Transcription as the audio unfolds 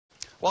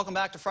Welcome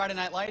back to Friday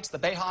Night Lights. The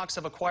Bayhawks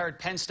have acquired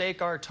Penn State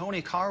guard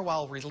Tony Carr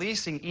while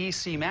releasing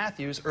E.C.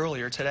 Matthews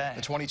earlier today.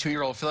 The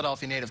 22-year-old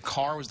Philadelphia native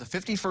Carr was the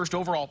 51st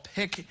overall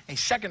pick, a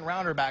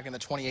second-rounder back in the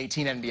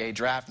 2018 NBA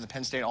draft, and the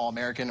Penn State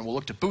All-American, and will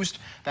look to boost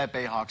that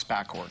Bayhawks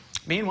backcourt.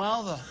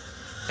 Meanwhile, the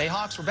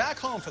Bayhawks were back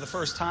home for the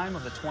first time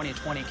of the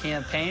 2020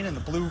 campaign, and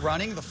the blue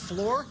running the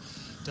floor.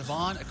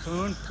 Devon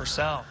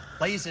Akun-Purcell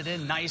lays it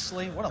in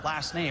nicely. What a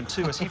last name,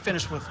 too, as he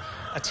finished with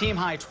a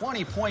team-high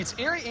 20 points.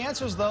 Erie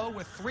answers, though,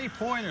 with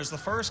three-pointers, the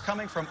first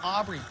coming from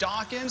Aubrey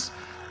Dawkins.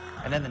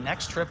 And then the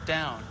next trip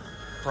down,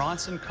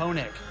 Bronson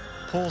Koenig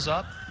pulls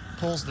up,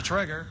 pulls the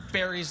trigger,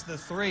 buries the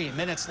three.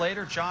 Minutes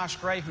later, Josh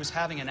Gray, who's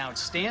having an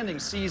outstanding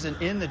season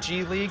in the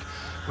G League,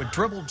 would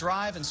dribble,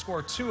 drive, and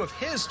score 2 of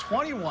his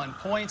 21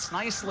 points.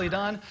 Nicely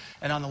done.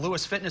 And on the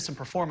Lewis Fitness and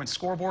Performance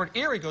scoreboard,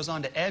 Erie goes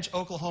on to edge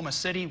Oklahoma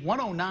City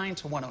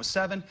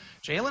 109-107.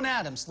 Jalen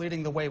Adams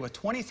leading the way with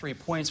 23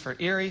 points for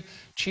Erie.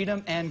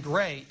 Cheatham and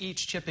Gray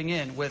each chipping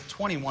in with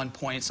 21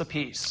 points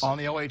apiece. On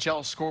the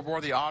OHL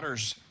scoreboard, the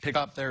Otters pick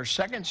up their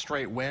second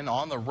straight win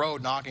on the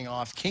road, knocking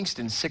off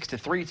Kingston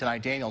 6-3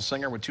 tonight. Daniel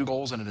Singer with 2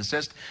 goals and an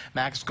assist.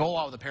 Max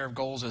Gola with a pair of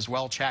goals as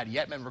well. Chad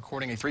Yetman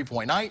recording a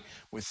 3-point night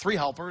with 3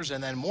 helpers.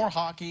 And then more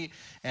hockey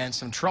and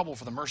some trouble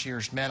for the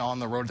Mercyhurst men on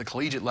the road to the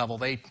collegiate level.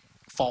 They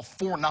fall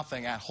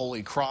 4-0 at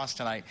Holy Cross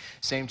tonight.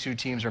 Same 2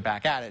 teams are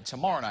back at it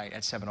tomorrow night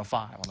at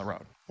 7:05 on the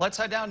road. Let's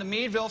head down to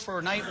Meadville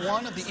for night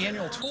 1 of the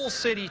annual Tool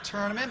City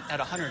tournament. At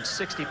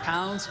 160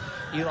 pounds,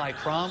 Eli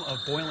Crum of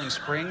Boiling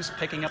Springs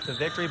picking up the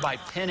victory by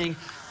pinning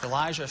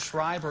Elijah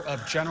Schreiber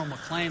of General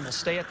McLean. Will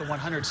stay at the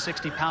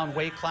 160-pound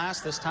weight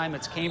class. This time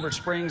it's Cambridge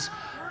Springs'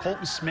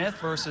 Colton Smith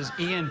versus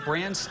Ian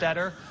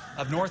Brandstetter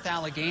of North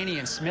Allegheny,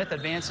 and Smith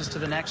advances to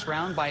the next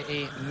round by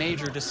a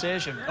major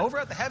decision. Over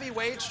at the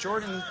heavyweights,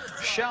 Jordan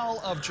Schell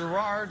of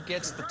Girard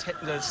gets the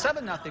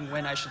 7-0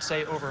 win, I should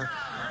say, over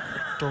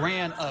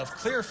Duran of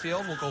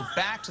Clearfield. Will go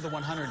back to the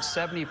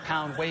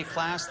 170-pound weight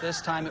class.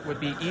 This time it would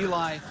be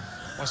Eli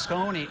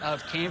Wasconi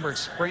of Cambridge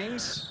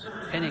Springs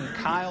pinning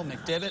Kyle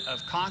McDivitt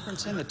of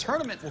Cochranton. The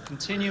tournament will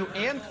continue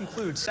and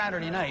conclude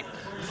Saturday night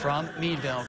from Meadville.